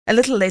A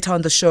little later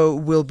on the show,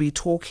 we'll be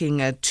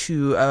talking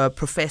to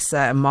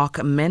Professor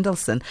Mark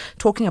Mendelsohn,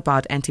 talking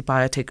about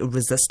antibiotic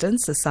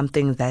resistance,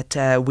 something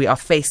that we are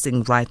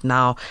facing right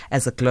now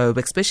as a globe,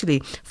 especially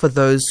for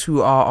those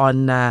who are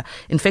on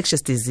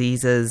infectious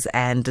diseases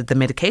and the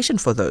medication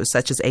for those,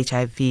 such as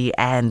HIV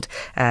and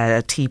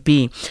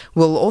TB.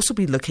 We'll also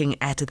be looking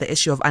at the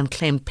issue of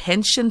unclaimed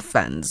pension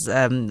funds.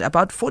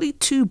 About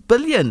 42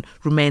 billion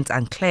remains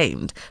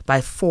unclaimed by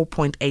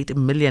 4.8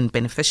 million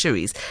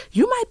beneficiaries.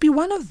 You might be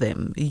one of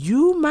them.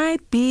 You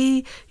might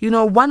be,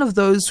 one of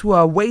those who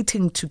are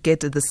waiting to get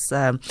this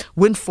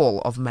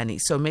windfall of money.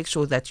 So make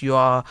sure that you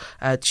are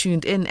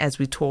tuned in as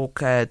we talk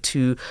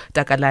to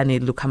Takalani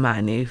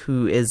Lukamane,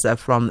 who is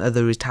from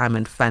the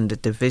Retirement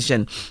Fund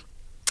Division.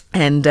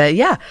 And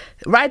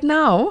right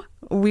now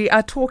we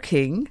are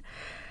talking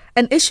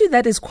an issue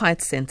that is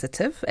quite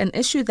sensitive, an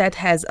issue that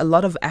has a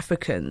lot of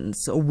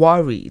Africans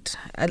worried,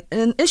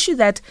 an issue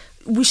that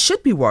we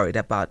should be worried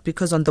about,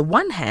 because on the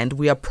one hand,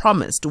 we are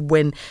promised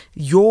when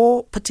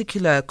your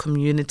particular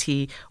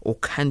community or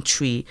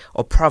country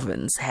or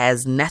province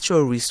has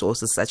natural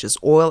resources such as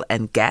oil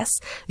and gas,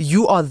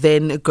 you are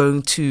then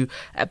going to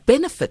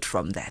benefit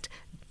from that.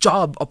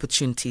 Job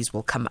opportunities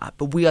will come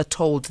up. We are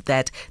told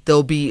that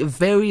there'll be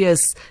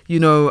various,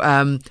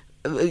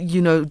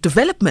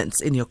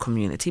 developments in your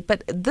community,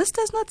 but this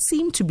does not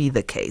seem to be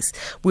the case.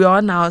 We are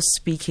now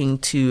speaking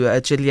to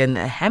Gillian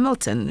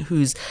Hamilton,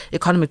 who's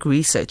economic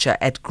researcher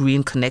at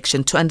Green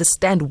Connection, to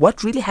understand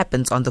what really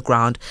happens on the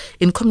ground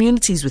in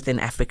communities within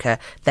Africa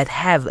that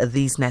have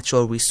these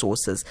natural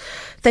resources.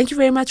 Thank you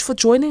very much for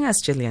joining us,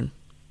 Gillian.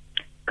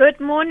 Good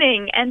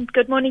morning, and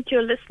good morning to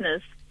your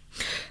listeners.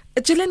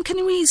 Gillian,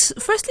 can we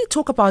firstly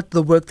talk about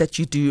the work that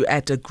you do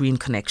at Green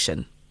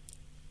Connection?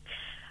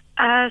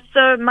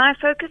 So my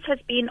focus has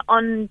been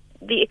on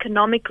the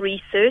economic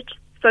research,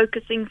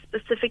 focusing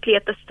specifically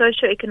at the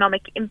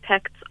socio-economic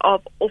impacts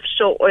of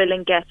offshore oil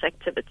and gas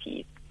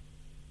activities.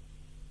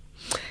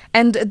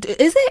 And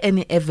is there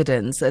any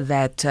evidence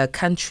that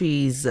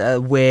countries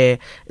where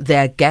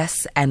their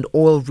gas and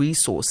oil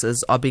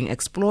resources are being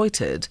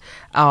exploited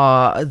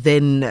are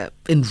then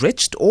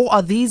enriched, or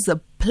are these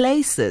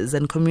places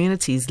and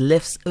communities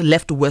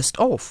left worse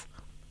off?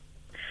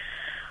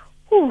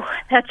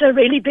 That's a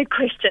really big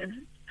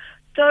question.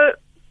 So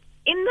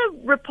in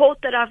the report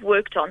that I've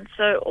worked on,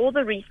 so all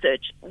the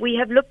research, we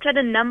have looked at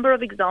a number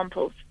of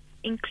examples,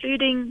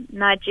 including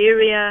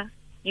Nigeria,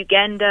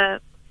 Uganda,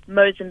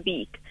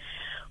 Mozambique,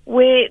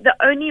 where the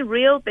only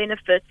real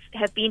benefits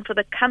have been for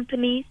the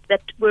companies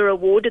that were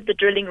awarded the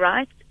drilling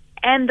rights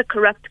and the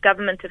corrupt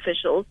government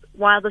officials,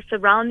 while the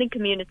surrounding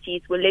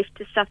communities were left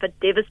to suffer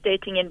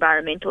devastating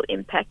environmental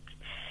impacts,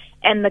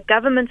 and the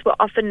governments were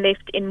often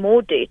left in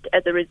more debt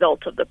as a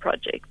result of the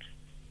projects.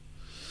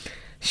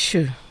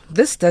 Sure.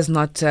 This does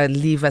not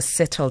leave us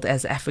settled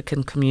as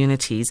African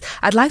communities.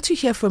 I'd like to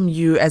hear from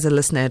you as a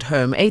listener at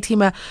home.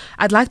 Atima,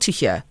 I'd like to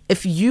hear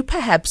if you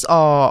perhaps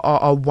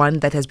are one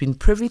that has been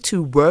privy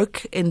to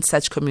work in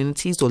such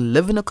communities or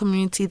live in a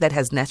community that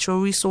has natural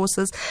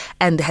resources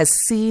and has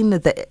seen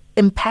the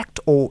impact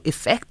or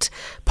effect,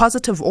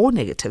 positive or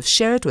negative.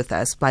 Share it with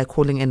us by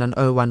calling in on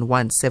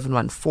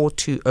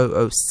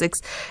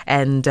 011-714-2006.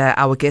 And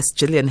our guest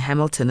Gillian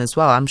Hamilton as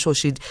well. I'm sure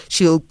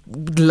she'll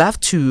love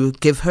to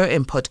give her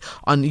input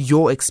on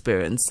your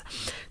experience.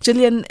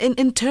 Gillian,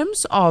 in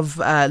terms of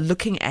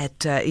looking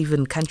at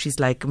even countries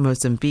like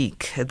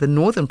Mozambique, the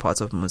northern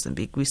parts of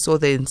Mozambique, we saw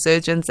the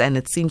insurgents, and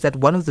it seems that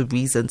one of the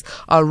reasons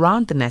are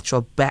around the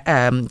natural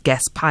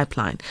gas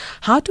pipeline.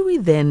 How do we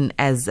then,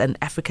 as an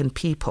African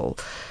people,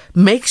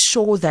 make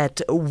sure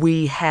that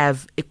we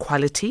have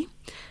equality,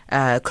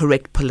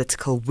 correct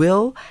political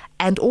will,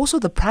 and also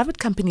the private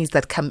companies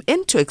that come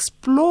in to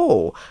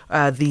explore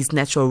these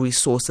natural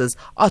resources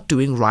are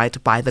doing right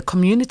by the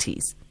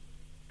communities?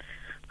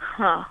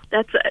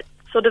 That's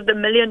sort of the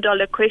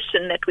million-dollar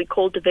question that we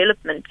call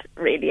development,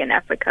 really, in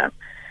Africa.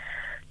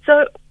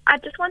 So I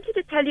just wanted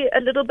to tell you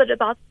a little bit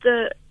about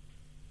the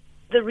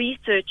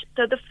research.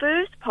 So the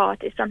first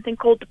part is something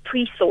called the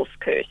pre-source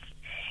curse.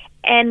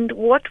 And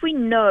what we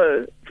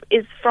know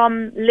is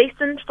from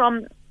lessons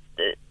from,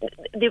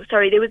 there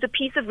was a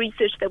piece of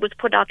research that was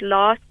put out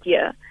last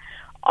year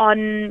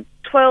on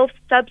 12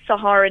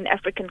 sub-Saharan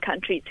African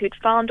countries who had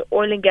found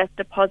oil and gas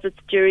deposits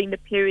during the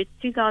period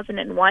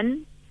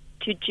 2001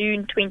 to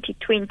June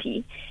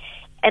 2020.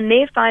 And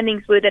their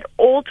findings were that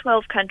all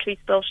 12 countries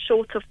fell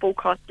short of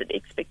forecasted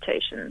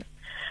expectations.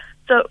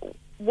 So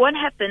what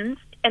happens,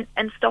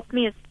 and stop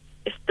me if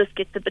this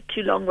gets a bit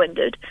too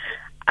long-winded,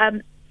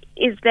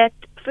 is that,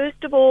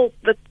 first of all,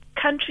 the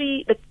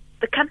companies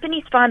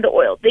find the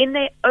oil, then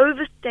they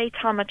overstate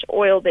how much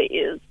oil there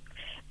is,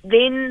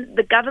 then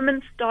the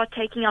governments start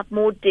taking out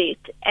more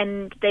debt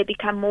and they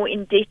become more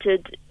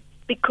indebted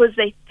because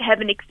they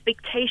have an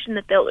expectation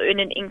that they'll earn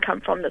an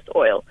income from this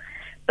oil.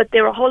 But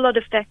there are a whole lot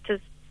of factors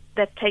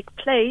that take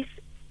place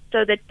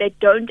so that they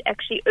don't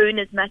actually earn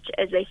as much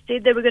as they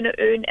said they were going to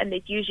earn, and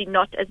there's usually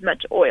not as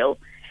much oil.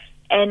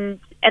 And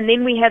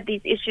then we have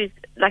these issues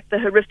like the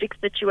horrific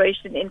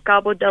situation in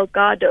Cabo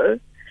Delgado,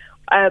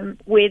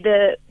 where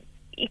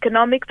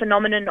economic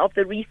phenomenon of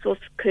the resource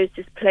curse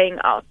is playing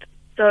out.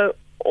 So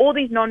all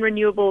these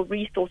non-renewable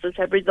resources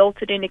have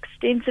resulted in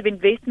extensive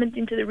investment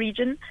into the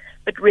region,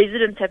 but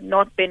residents have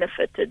not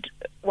benefited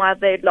while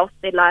they lost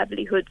their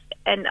livelihoods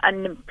and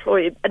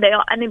they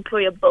are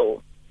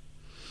unemployable.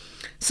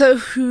 So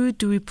who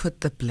do we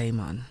put the blame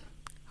on?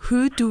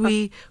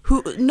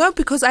 No,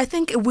 because I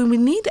think we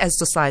need as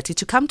society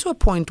to come to a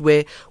point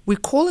where we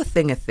call a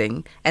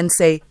thing and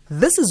say,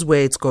 this is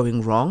where it's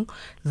going wrong.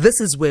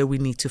 This is where we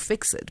need to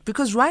fix it.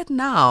 Because right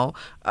now,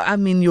 I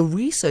mean, your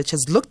research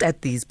has looked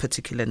at these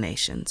particular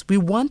nations. We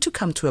want to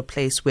come to a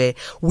place where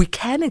we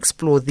can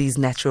explore these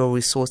natural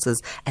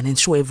resources and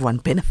ensure everyone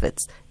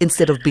benefits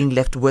instead of being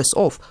left worse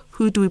off.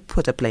 Who do we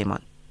put a blame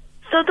on?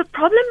 So the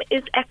problem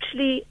is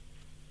actually,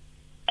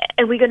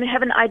 and we're going to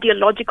have an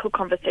ideological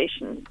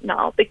conversation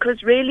now,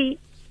 because really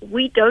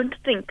we don't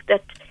think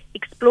that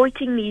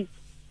exploiting these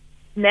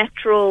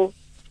natural,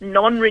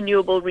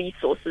 non-renewable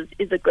resources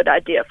is a good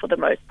idea for the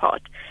most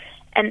part.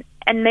 And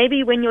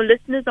maybe when your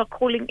listeners are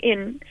calling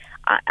in,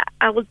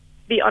 I will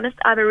be honest,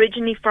 I'm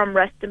originally from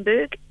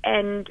Rustenburg,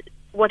 and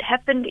what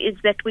happened is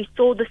that we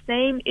saw the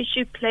same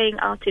issue playing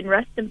out in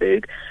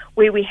Rustenburg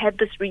where we had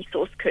this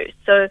resource curse.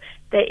 So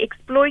they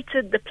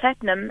exploited the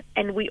platinum,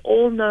 and we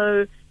all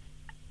know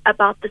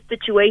about the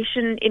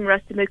situation in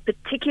Rustenburg,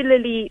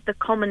 particularly the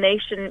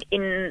culmination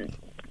in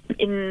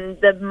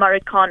the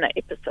Marikana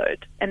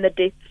episode and the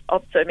deaths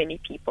of so many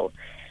people.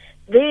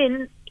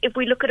 Then, if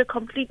we look at a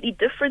completely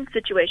different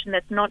situation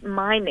that's not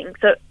mining,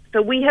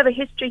 so we have a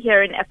history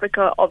here in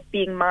Africa of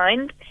being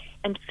mined,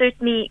 and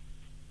certainly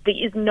there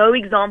is no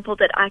example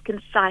that I can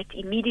cite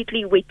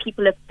immediately where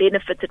people have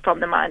benefited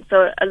from the mine.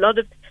 So a lot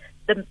of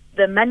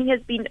the money has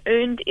been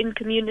earned in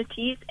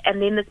communities,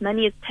 and then this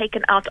money is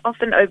taken out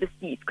often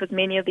overseas, because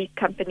many of these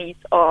companies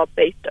are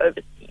based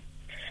overseas.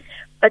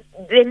 But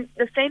then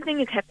the same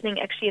thing is happening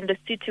actually in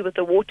Lesotho with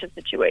the water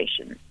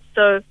situation.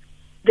 So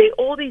there are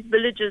all these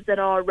villages that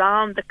are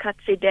around the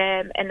Katse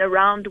Dam and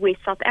around where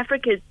South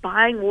Africa is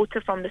buying water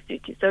from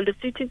Lesotho. So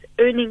Lesotho is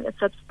earning a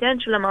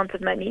substantial amount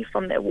of money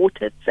from their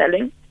water it's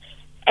selling,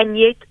 and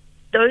yet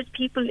those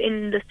people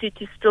in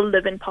Lesotho still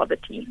live in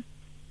poverty.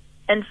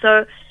 And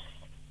so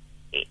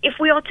if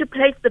we are to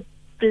place the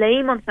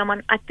blame on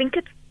someone, I think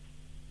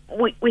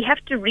we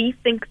have to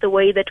rethink the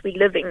way that we're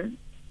living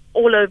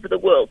all over the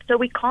world. So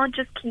we can't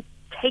just keep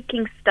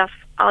taking stuff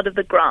out of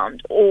the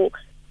ground, or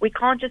we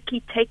can't just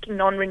keep taking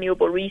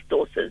non-renewable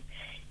resources.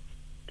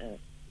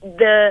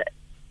 The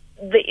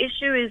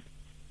issue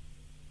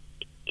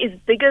is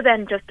bigger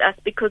than just us,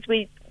 because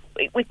we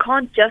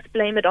can't just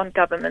blame it on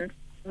governments.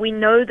 We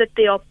know that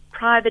there are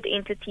private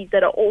entities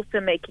that are also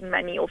making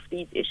money off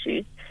these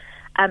issues.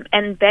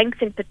 And banks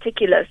in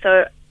particular.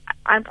 So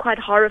I'm quite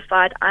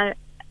horrified. I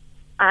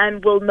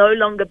will no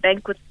longer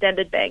bank with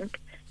Standard Bank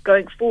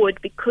going forward,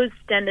 because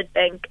Standard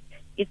Bank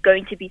is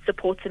going to be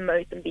supporting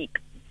Mozambique.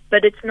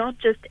 But it's not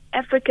just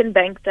African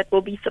banks that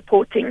will be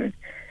supporting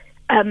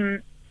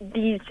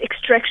these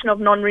extraction of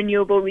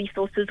non-renewable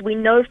resources. We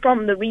know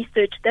from the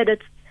research that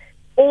it's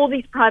all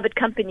these private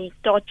companies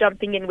start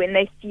jumping in when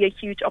they see a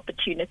huge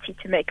opportunity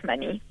to make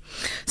money.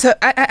 So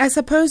I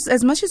suppose,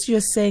 as much as you're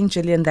saying,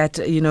 Gillian, that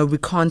we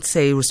can't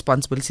say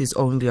responsibility is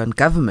only on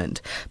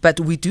government, but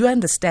we do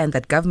understand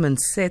that government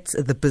sets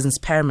the business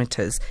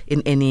parameters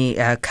in any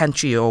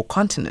country or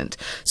continent.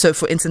 So,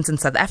 for instance, in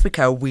South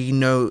Africa, we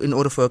know in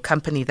order for a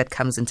company that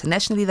comes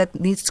internationally that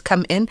needs to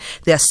come in,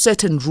 there are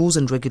certain rules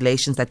and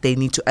regulations that they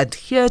need to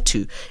adhere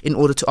to in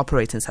order to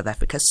operate in South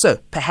Africa. So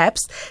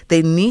perhaps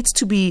there needs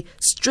to be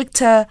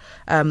stricter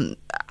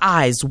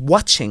eyes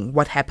watching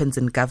what happens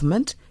in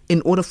government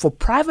in order for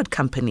private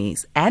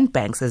companies and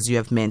banks, as you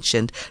have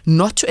mentioned,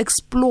 not to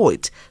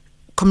exploit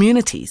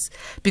communities.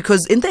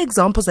 Because in the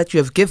examples that you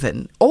have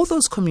given, all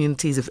those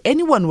communities, if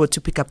anyone were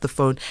to pick up the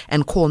phone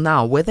and call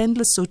now, whether in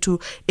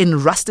Lesotho, in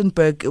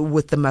Rustenburg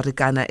with the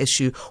Marikana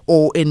issue,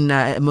 or in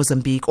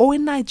Mozambique, or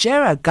in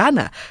Nigeria,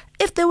 Ghana,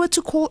 if they were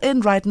to call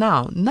in right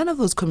now, none of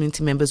those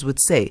community members would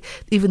say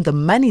even the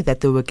money that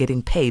they were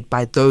getting paid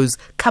by those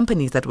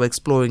companies that were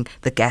exploring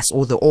the gas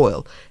or the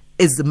oil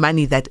is the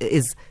money that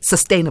is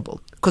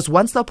sustainable. Because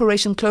once the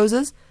operation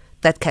closes,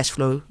 that cash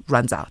flow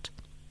runs out.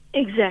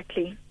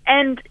 Exactly.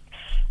 And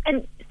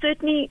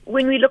certainly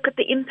when we look at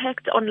the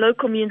impact on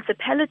local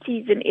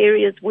municipalities in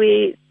areas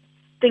where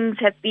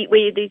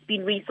where there's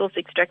been resource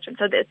extraction,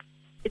 so that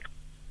it's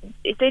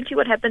essentially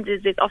what happens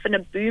is there's often a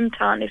boom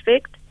town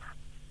effect,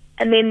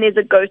 and then there's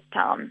a ghost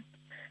town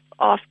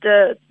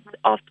after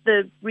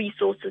the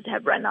resources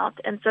have run out.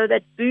 And so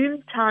that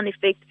boom town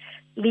effect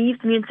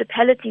leaves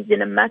municipalities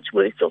in a much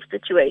worse off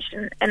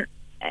situation.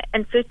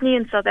 And certainly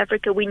in South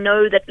Africa, we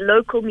know that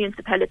local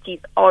municipalities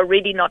are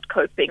already not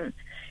coping.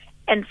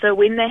 And so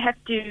when they have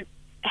to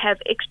have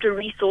extra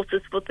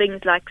resources for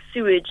things like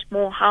sewage,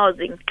 more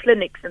housing,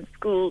 clinics and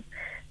schools,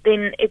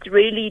 then it's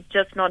really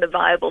just not a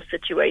viable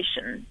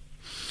situation.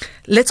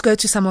 Let's go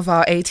to some of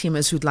our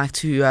A-teamers who'd like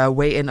to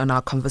weigh in on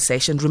our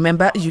conversation.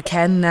 Remember, you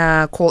can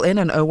call in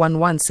on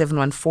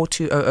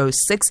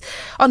 011-714-2006.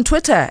 On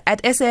Twitter, at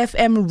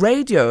SAFM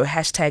Radio,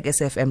 hashtag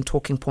SAFM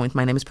Talking Point.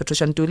 My name is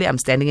Patricia Nduli. I'm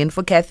standing in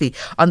for Kathy.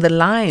 On the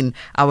line,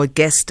 our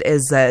guest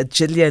is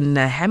Gillian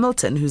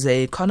Hamilton, who's an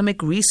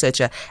economic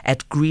researcher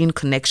at Green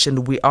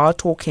Connection. We are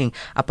talking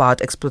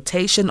about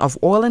exploitation of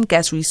oil and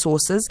gas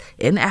resources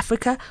in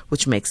Africa,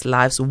 which makes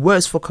lives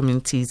worse for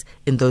communities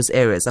in those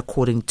areas,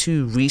 according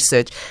to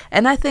research.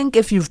 And I think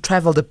if you've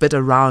traveled a bit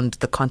around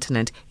the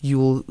continent,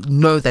 you'll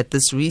know that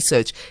this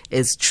research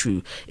is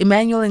true.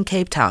 Emmanuel in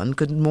Cape Town,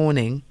 good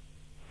morning.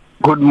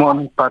 Good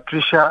morning,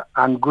 Patricia,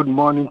 and good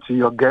morning to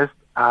your guest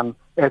and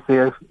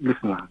SAS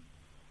listeners.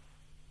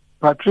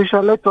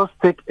 Patricia, let us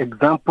take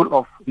example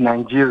of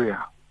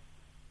Nigeria.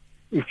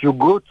 If you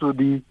go to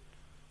the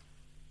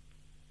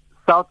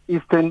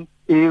southeastern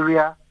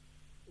area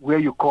where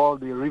you call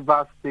the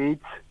river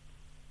state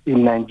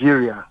in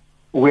Nigeria,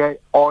 where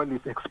oil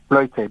is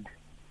exploited,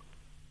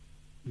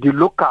 the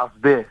locals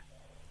there,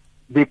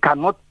 they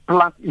cannot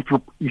plant. If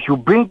you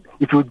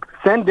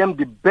send them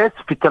the best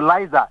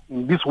fertilizer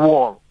in this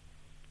world,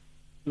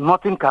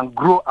 nothing can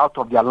grow out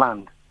of their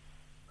land.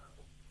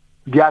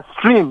 Their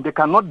stream, they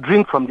cannot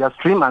drink from their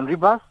stream and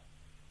rivers.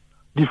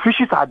 The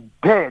fishes are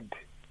dead.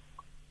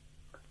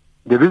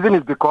 The reason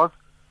is because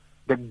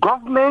the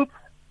government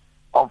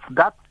of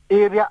that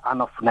area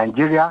and of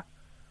Nigeria,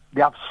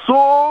 they have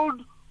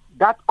sold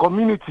that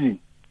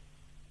community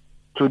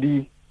to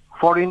the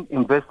foreign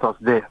investors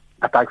there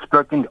that are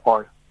exploiting the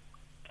oil.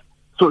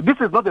 So this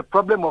is not a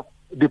problem of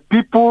the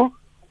people,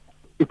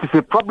 it is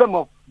a problem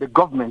of the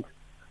government,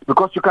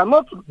 because you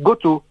cannot go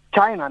to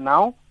China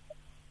now,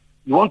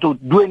 you want to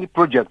do any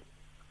project.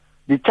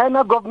 The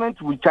Chinese government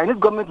will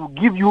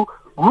give you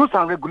rules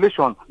and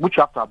regulations which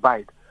you have to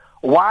abide.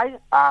 Why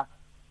are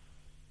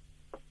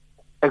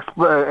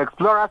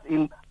explorers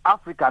in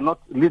Africa not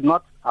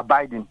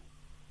abiding?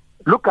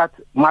 Look at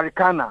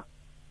Marikana.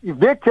 If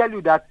they tell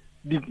you that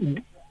the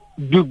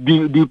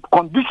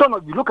condition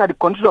of, you look at the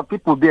condition of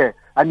people there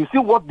and you see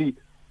what the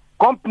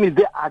companies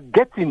they are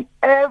getting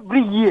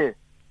every year,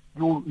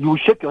 you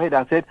shake your head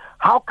and say,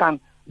 how can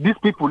these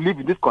people live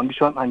in this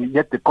condition and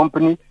yet the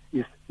company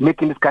is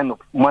making this kind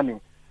of money?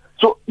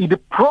 So the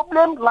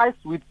problem lies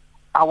with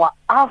our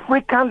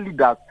African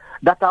leaders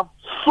that have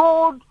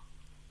sold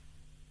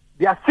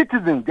their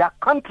citizens, their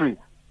country,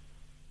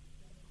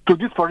 to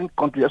this foreign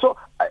country. So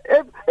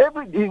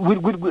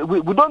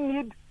we don't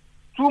need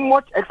too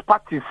much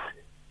expertise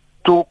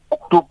to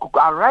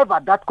arrive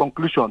at that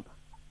conclusion.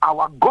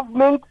 Our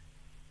government,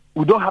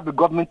 we don't have a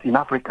government in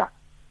Africa.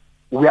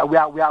 We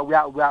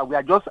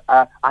are just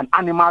an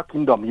animal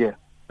kingdom here.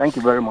 Thank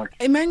you very much.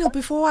 Emmanuel,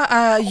 before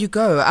you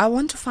go, I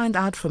want to find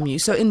out from you.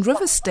 So in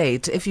River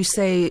State, if you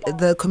say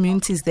the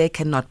communities there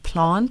cannot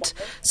plant,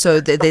 so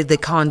they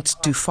can't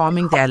do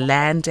farming, their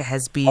land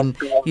has been,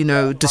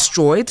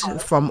 destroyed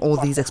from all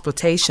these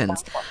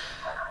exploitations.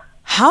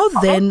 How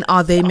then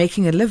are they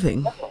making a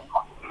living?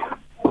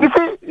 You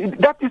see,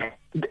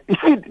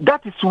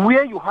 that is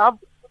where you have,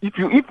 if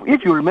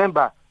you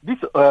remember, these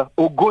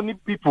Ogoni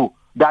people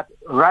that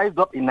rise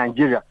up in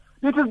Nigeria.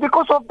 This is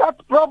because of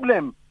that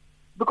problem.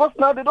 Because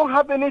now they don't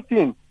have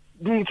anything.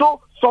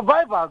 So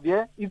survival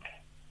there,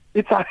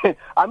 I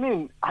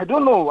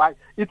don't know.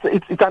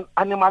 It's an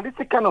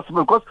animalistic kind of,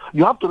 because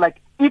you have to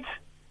eat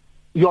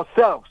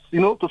yourselves,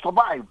 to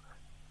survive.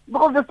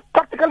 Because there's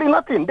practically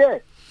nothing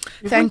there.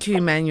 Thank you,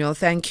 Emmanuel.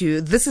 Thank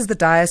you. This is the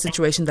dire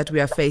situation that we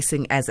are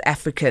facing as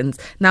Africans.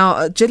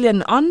 Now,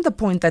 Gillian, on the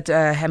point that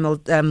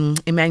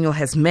Emmanuel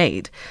has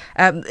made,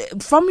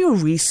 from your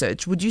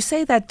research, would you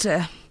say that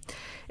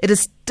it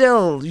is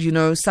still,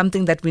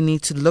 something that we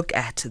need to look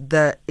at,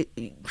 the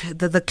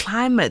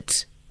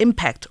climate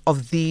impact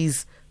of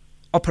these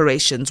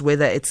operations,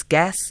 whether it's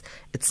gas,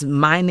 it's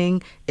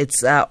mining,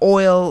 it's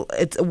oil,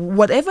 it's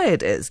whatever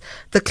it is,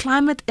 the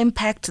climate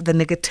impact, the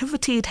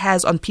negativity it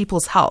has on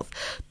people's health.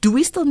 Do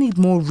we still need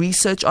more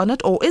research on it,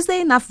 or is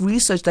there enough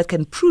research that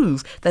can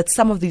prove that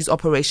some of these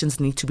operations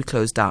need to be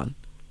closed down?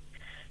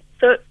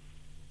 So,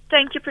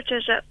 thank you,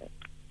 Patricia.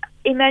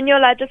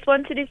 Emmanuel, I just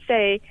wanted to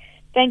say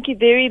thank you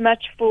very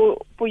much for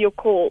your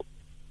call.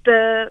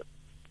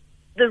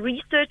 The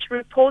research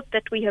report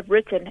that we have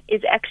written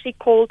is actually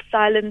called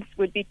Silence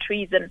Would Be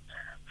Treason,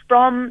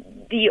 from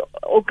the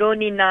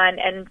Ogoni 9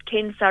 and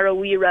Ken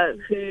Sarawira,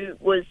 who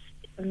was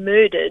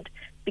murdered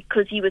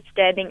because he was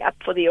standing up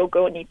for the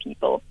Ogoni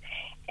people.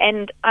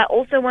 And I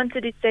also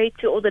wanted to say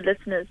to all the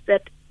listeners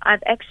that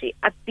I've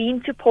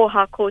been to Port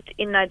Harcourt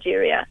in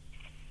Nigeria.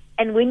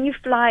 And when you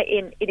fly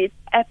in, it is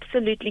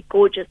absolutely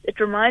gorgeous. It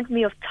reminds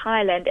me of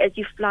Thailand. As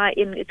you fly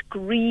in, it's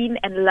green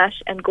and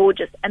lush and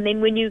gorgeous. And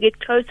then when you get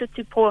closer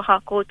to Port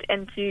Harcourt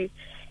and to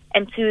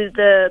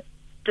the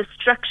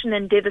destruction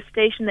and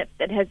devastation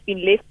that has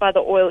been left by the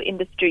oil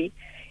industry,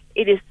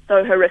 it is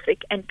so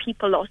horrific, and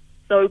people are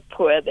so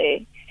poor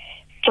there.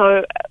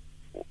 So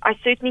I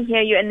certainly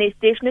hear you, and there's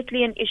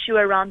definitely an issue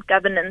around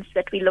governance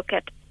that we look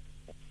at.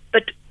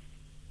 But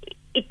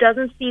it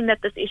doesn't seem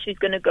that this issue is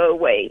going to go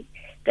away.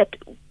 That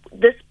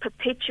this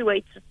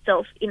perpetuates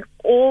itself in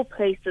all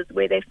places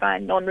where they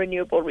find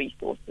non-renewable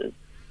resources.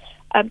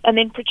 And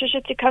then,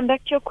 Patricia, to come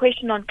back to your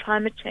question on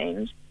climate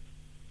change,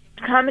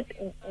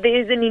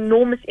 there's an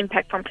enormous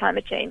impact from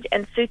climate change.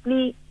 And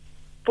certainly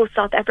for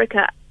South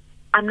Africa,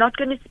 I'm not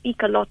going to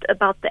speak a lot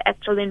about the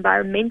actual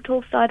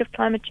environmental side of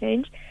climate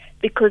change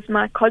because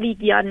my colleague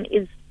Jan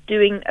is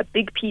doing a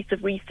big piece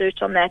of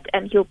research on that,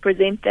 and he'll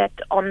present that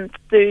on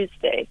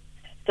Thursday.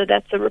 So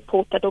that's a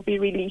report that will be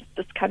released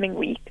this coming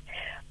week.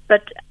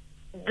 But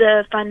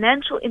the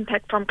financial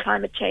impact from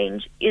climate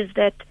change is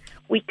that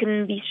we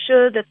can be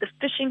sure that the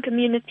fishing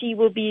community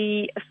will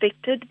be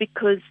affected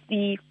because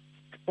the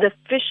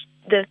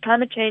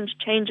climate change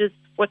changes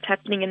what's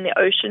happening in the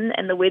ocean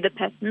and the weather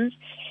patterns,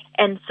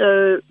 and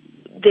so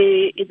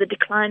there is a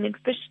decline in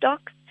fish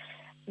stocks.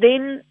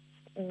 Then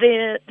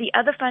the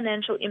other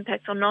financial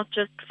impacts are not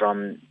just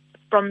from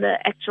the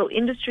actual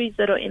industries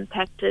that are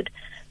impacted,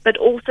 but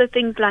also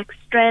things like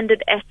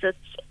stranded assets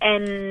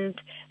and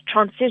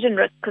transition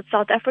risk. Because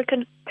South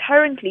Africa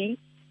currently,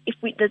 if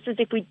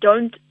we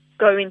don't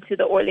go into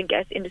the oil and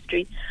gas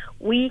industry,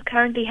 we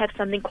currently have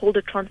something called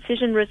a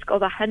transition risk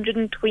of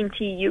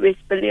 $120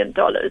 billion.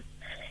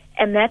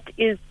 And that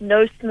is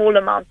no small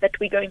amount that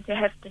we're going to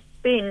have to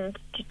spend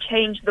to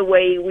change the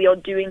way we are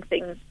doing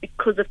things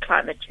because of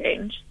climate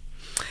change.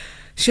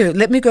 Sure.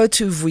 Let me go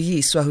to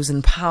Vuyiswa, who's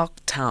in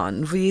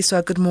Parktown.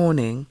 Vuyiswa, good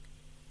morning.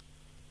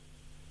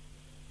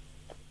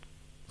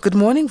 Good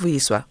morning,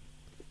 Vuyiswa.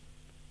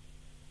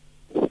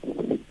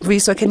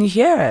 Vuyiswa, can you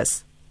hear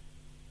us?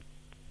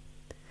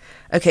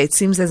 Okay, it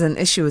seems there's an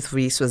issue with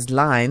Vuyiswa's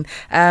line.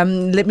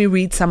 Let me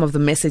read some of the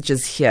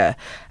messages here.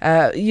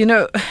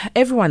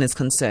 Everyone is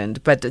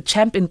concerned, but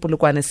Champ in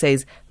Polokwane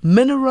says,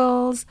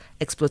 minerals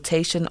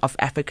exploitation of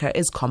Africa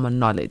is common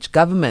knowledge.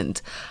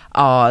 Government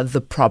are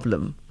the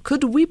problem.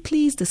 Could we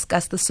please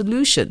discuss the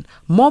solution,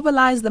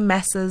 mobilize the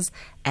masses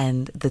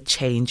and the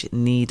change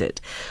needed?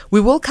 We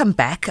will come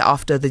back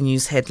after the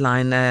news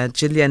headline.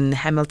 Gillian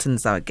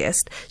Hamilton's our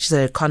guest. She's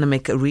an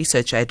economic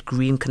researcher at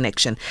Green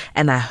Connection,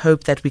 and I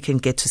hope that we can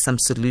get to some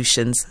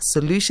solutions.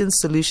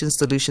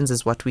 Solutions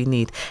is what we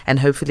need. And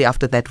hopefully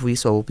after that,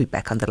 Vuyiswa will be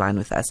back on the line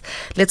with us.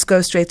 Let's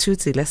go straight to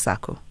Tsile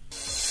Sako.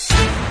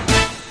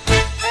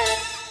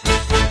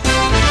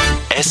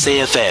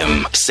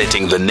 SAFM,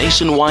 setting the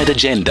nationwide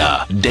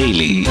agenda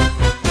daily.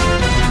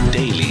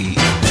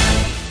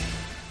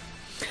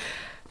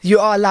 You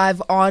are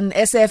live on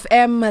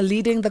SAFM,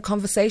 leading the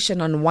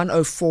conversation on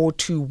 104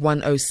 to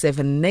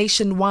 107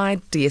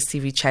 nationwide,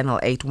 DSTV channel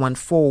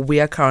 814. We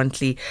are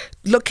currently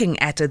looking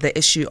at the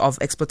issue of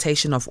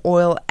exploitation of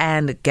oil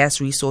and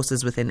gas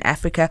resources within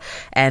Africa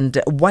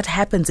and what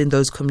happens in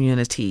those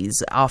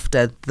communities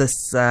after this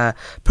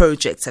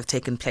projects have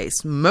taken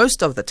place.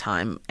 Most of the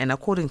time, and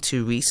according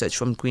to research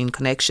from Green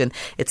Connection,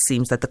 it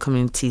seems that the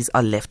communities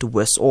are left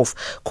worse off.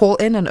 Call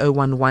in on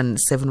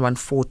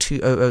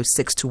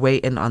 011-714-2006 to weigh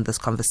in on this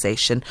conversation,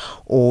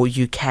 or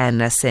you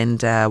can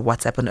send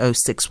WhatsApp on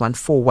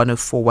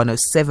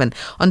 0614-104-107.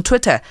 On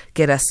Twitter,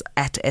 get us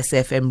at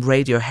SAFM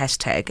Radio,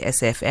 hashtag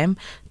SAFM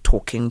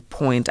Talking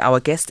Point. Our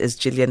guest is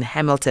Gillian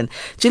Hamilton.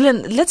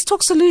 Gillian, let's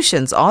talk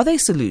solutions. Are there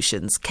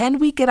solutions? Can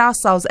we get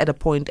ourselves at a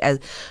point as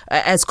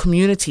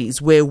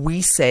communities where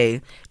we say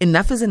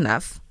enough is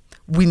enough?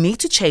 We need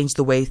to change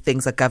the way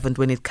things are governed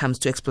when it comes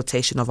to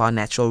exploitation of our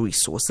natural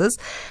resources.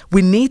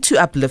 We need to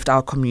uplift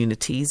our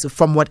communities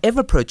from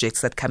whatever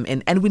projects that come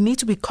in, and we need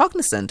to be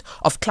cognizant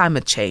of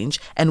climate change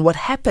and what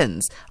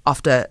happens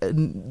after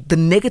the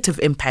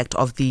negative impact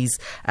of these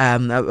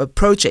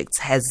projects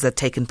has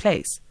taken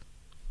place.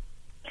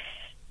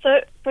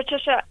 So,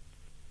 Patricia,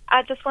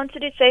 I just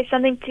wanted to say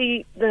something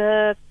to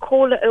the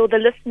caller or the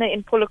listener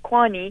in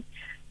Polokwane.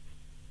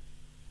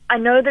 I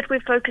know that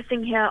we're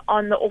focusing here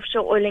on the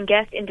offshore oil and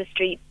gas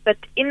industry, but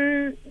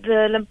in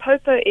the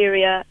Limpopo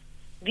area,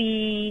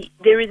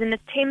 there is an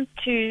attempt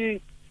to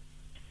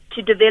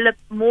develop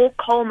more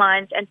coal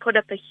mines and put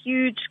up a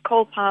huge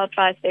coal-powered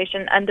fire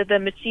station under the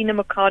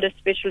Messina-Mercado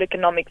Special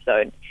Economic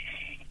Zone.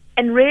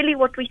 And really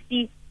what we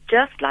see,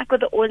 just like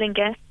with the oil and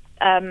gas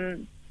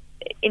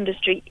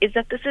industry, is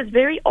that this is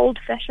very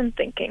old-fashioned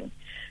thinking.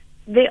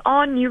 There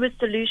are newer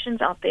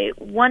solutions out there.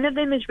 One of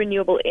them is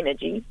renewable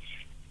energy.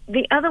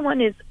 The other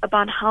one is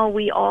about how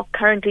we are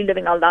currently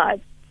living our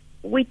lives.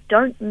 We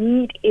don't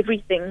need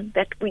everything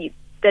that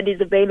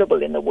is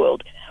available in the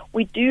world.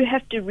 We do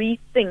have to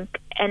rethink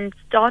and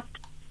start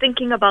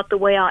thinking about the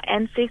way our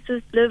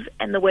ancestors live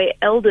and the way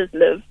elders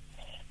live,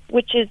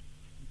 which is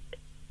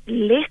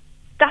less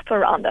stuff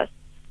around us.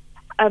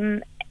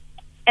 And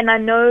I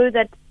know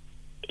that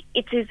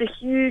it is a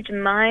huge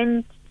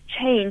mind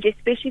change,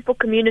 especially for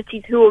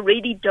communities who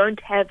already don't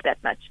have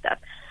that much stuff.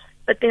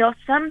 But there are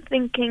some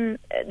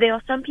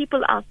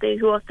people out there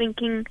who are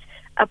thinking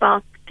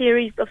about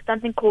theories of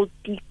something called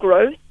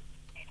degrowth,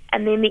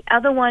 and then the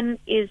other one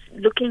is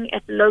looking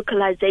at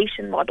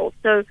localization models.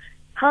 So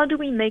how do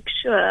we make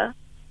sure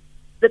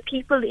the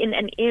people in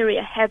an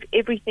area have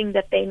everything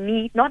that they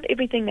need, not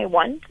everything they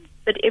want,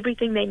 but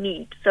everything they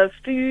need? So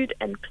food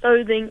and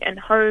clothing and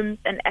homes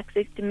and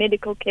access to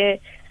medical care.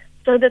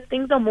 so that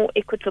things are more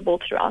equitable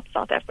throughout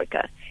South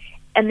Africa.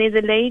 And there's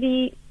a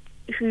lady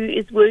who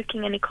is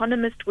working, an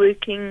economist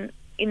working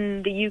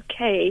in the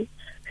UK,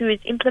 who is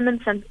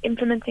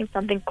implementing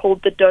something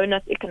called the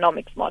donut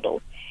economics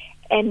model.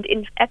 And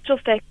in actual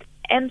fact,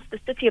 the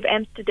city of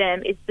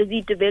Amsterdam is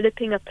busy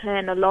developing a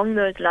plan along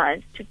those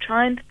lines to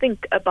try and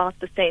think about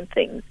the same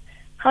things.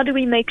 How do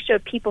we make sure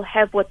people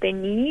have what they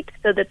need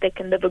so that they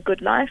can live a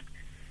good life,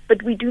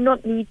 but we do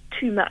not need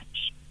too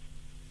much?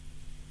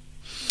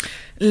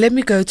 Let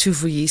me go to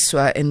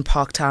Vuyiswa in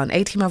Parktown.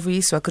 Atima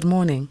Vuyiswa, good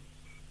morning.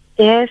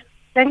 Yes,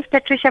 thanks,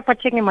 Patricia, for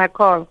taking my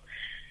call.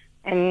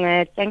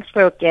 And thanks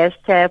for your guest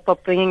for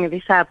bringing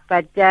this up.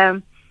 But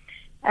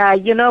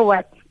you know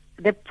what?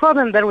 The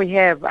problem that we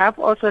have, I've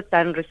also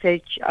done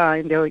research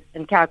in the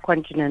entire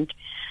continent,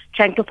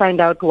 trying to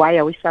find out why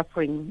are we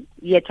suffering,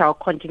 yet our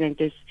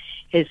continent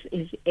is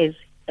a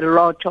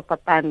lot of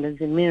abundance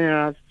in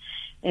minerals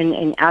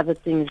and other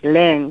things,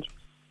 land.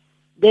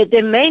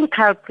 The main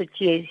culprit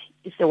here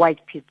is the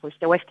white people, it's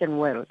the Western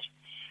world.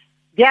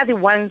 They are the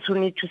ones who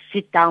need to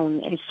sit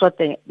down and sort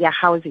their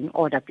house in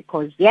order,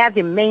 because they are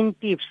the main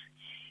thieves.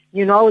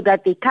 You know,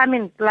 that they come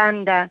and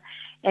plunder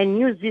and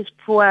use these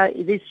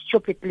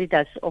stupid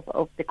leaders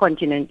of the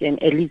continent and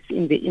elites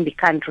in the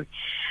country.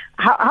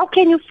 How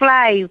can you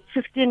fly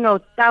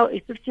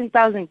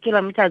 15,000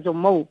 kilometers or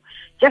more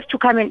just to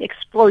come and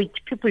exploit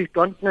people you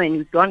don't know and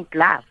you don't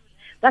love?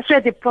 That's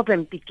where the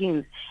problem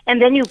begins.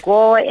 And then you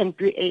go and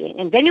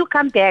then you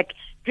come back,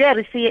 do a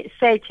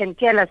research and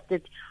tell us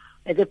that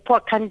the poor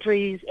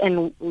countries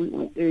and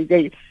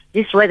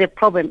this is where the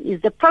problem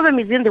is. The problem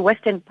is in the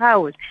Western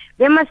powers.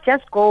 They must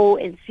just go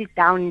and sit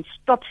down and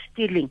stop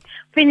stealing,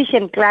 finish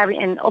and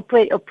clearing and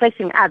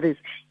oppressing others,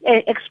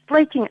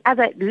 exploiting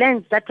other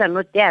lands that are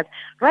not theirs.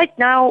 Right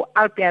now,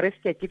 I'll be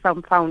arrested if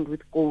I'm found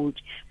with gold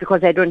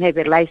because I don't have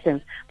a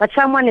license. But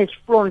someone has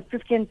flown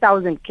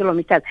 15,000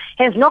 kilometers,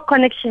 has no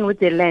connection with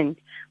the land.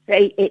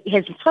 He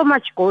has so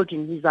much gold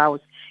in his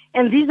house.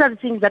 And these are the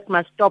things that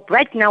must stop.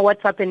 Right now,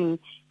 what's happening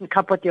in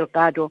Cabo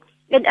Delgado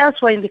and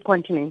elsewhere in the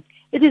continent,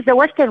 it is the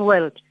Western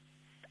world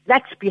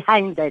that's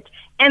behind that.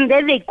 And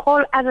then they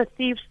call other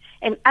thieves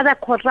and other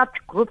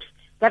corrupt groups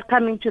that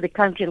come into the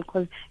country and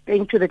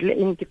into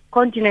the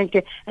continent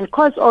and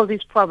cause all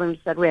these problems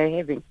that we're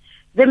having.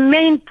 The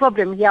main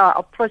problem here are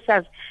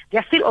oppressors.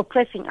 They're still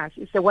oppressing us.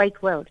 It's the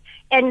white world.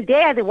 And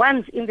they are the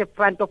ones in the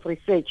front of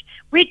research.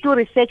 We do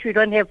research, we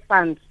don't have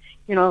funds,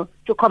 you know,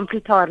 to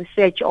complete our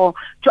research or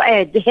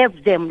to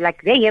have them,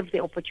 like they have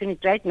the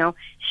opportunity right now.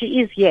 She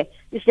is here.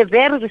 It's the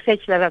very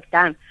research that I've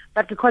done.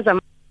 But because I'm...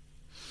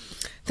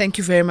 Thank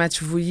you very much,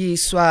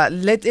 Vuyiswa.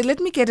 Let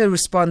me get a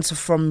response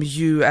from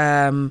you,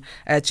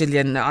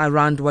 Gillian,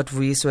 around what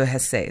Vuyiswa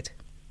has said.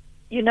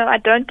 You know, I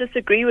don't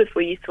disagree with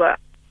Vuyiswa.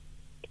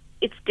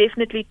 It's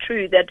definitely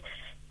true that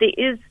there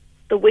is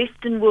the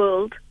Western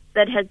world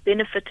that has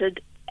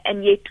benefited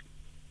and yet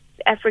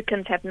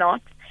Africans have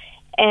not.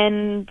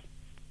 And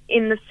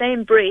in the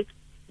same breath,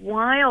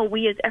 why are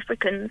we as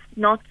Africans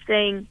not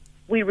saying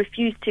we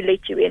refuse to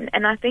let you in?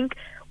 And I think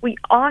we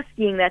are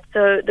seeing that.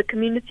 So the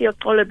community of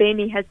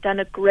Xolobeni has done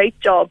a great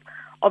job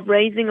of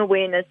raising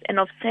awareness and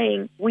of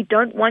saying, we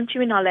don't want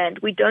you in our land,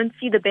 we don't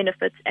see the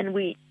benefits, and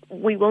we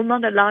will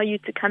not allow you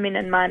to come in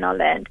and mine our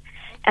land.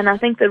 And I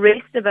think the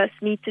rest of us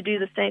need to do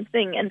the same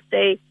thing and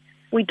say,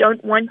 we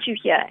don't want you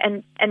here.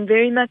 And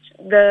very much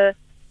the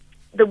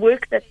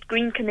work that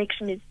Green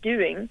Connection is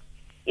doing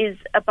is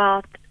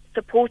about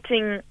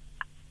supporting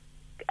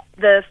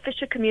the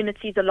fisher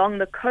communities along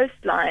the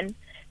coastline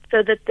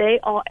so that they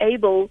are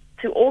able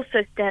to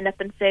also stand up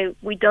and say,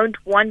 we don't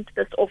want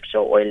this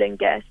offshore oil and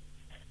gas.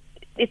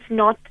 It's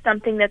not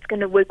something that's going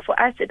to work for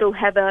us. It'll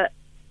have a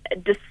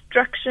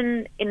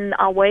destruction in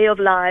our way of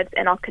lives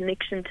and our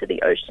connection to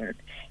the ocean.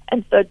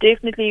 And so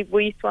definitely,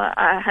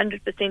 I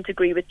 100%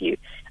 agree with you.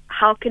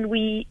 How can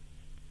we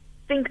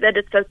think that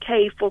it's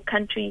okay for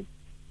countries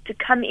to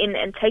come in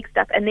and take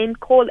stuff and then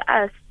call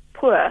us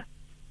poor?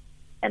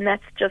 And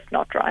that's just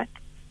not right.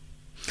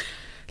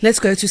 Let's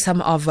go to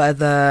some of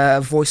the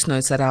voice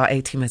notes that our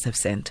A-teamers have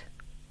sent.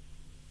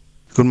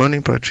 Good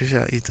morning,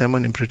 Patricia. It's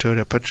Simon in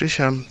Pretoria.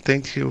 Patricia,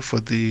 thank you for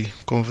the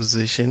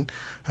conversation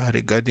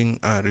regarding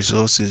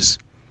resources.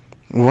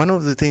 One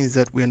of the things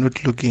that we are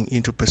not looking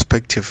into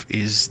perspective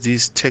is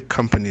these tech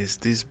companies,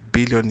 these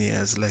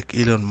billionaires like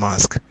Elon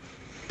Musk.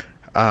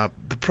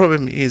 The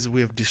problem is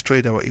we have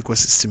destroyed our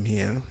ecosystem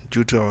here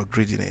due to our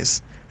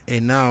greediness.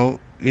 And now,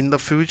 in the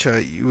future,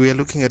 we are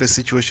looking at a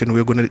situation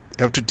we're going to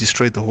have to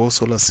destroy the whole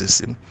solar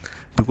system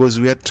because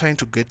we are trying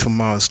to get to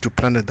Mars to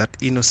planet that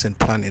innocent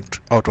planet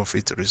out of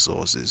its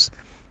resources.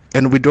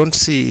 And we don't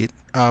see it.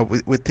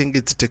 We think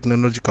it's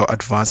technological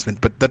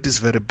advancement, but that is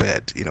very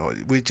bad. You know,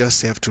 we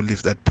just have to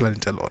leave that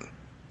planet alone.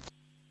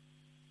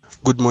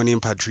 Good morning,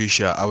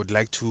 Patricia. I would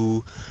like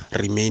to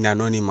remain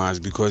anonymous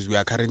because we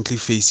are currently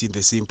facing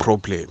the same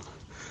problem.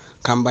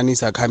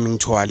 Companies are coming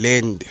to our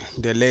land.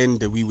 The land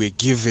that we were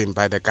given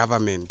by the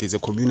government is a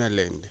communal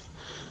land.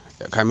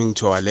 They're coming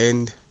to our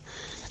land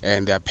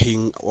and they're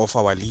paying off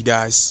our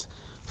leaders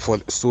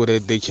so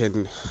that they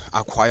can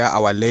acquire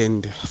our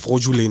land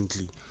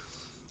fraudulently.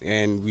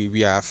 And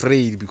we are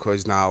afraid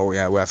because now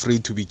we're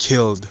afraid to be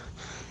killed.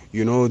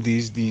 You know,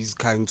 these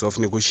kinds of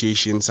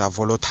negotiations are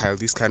volatile.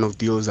 These kind of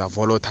deals are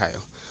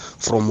volatile.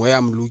 From where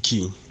I'm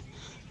looking,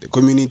 the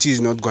community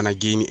is not going to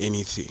gain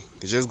anything.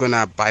 They're just going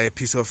to buy a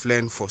piece of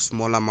land for a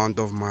small amount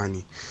of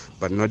money,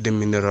 but not the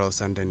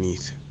minerals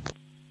underneath.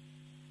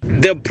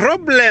 The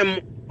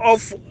problem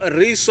of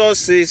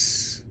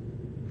resources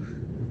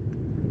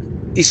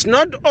is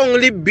not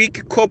only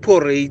big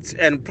corporates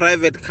and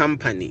private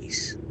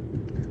companies.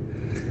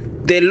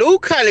 The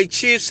local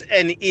chiefs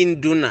and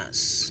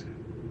indunas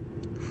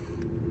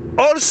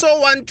also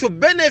want to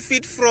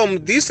benefit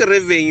from this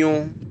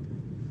revenue,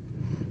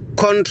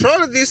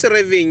 control this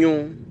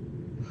revenue,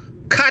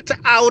 cut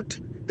out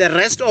the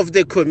rest of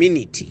the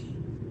community.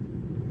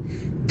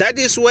 That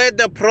is where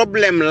the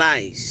problem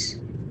lies,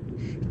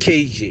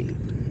 KJ.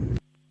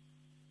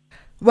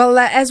 Well,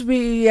 as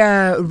we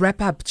wrap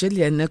up,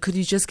 Gillian, could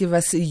you just give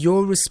us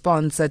your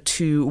response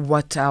to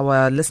what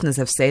our listeners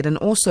have said, and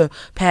also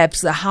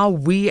perhaps how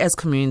we as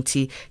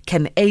community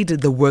can aid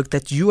the work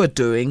that you are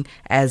doing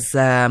as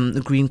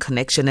Green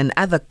Connection and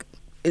other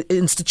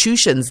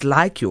institutions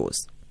like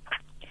yours?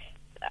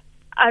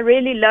 I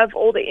really love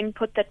all the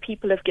input that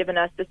people have given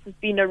us. This has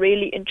been a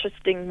really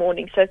interesting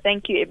morning, so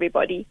thank you,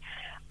 everybody.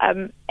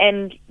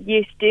 And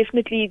yes,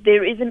 definitely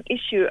there is an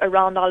issue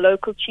around our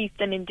local chiefs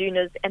and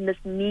indunas and this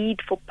need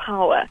for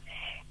power.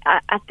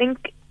 I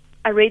think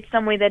I read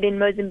somewhere that in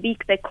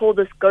Mozambique they call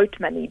this goat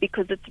money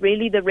because it's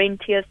really the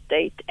rentier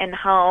state, and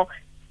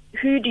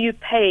who do you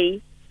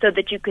pay so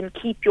that you can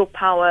keep your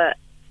power,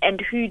 and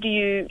who do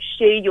you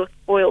share your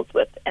spoils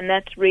with? And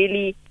that's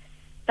really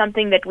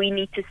something that we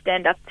need to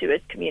stand up to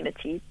as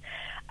communities.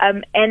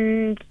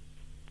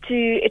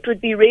 It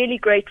would be really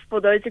great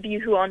for those of you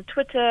who are on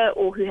Twitter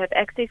or who have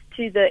access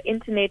to the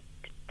internet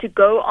to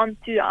go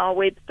onto our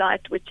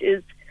website, which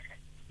is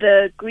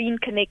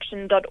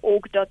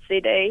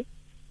thegreenconnection.org.za,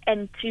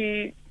 and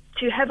to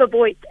have a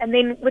voice. And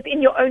then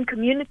within your own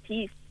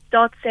communities,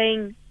 start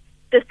saying,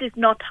 this is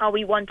not how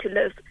we want to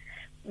live.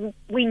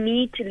 We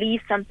need to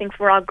leave something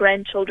for our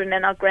grandchildren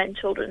and our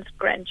grandchildren's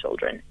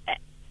grandchildren.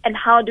 And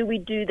how do we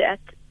do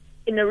that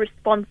in a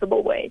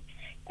responsible way?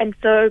 And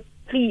so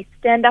please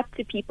stand up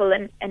to people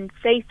and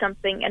say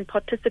something and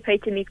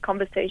participate in these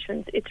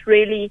conversations. It's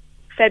really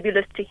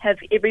fabulous to have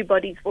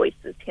everybody's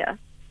voices here.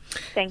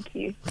 Thank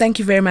you. Thank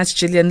you very much,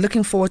 Gillian.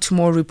 Looking forward to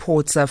more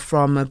reports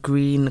from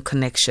Green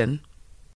Connection.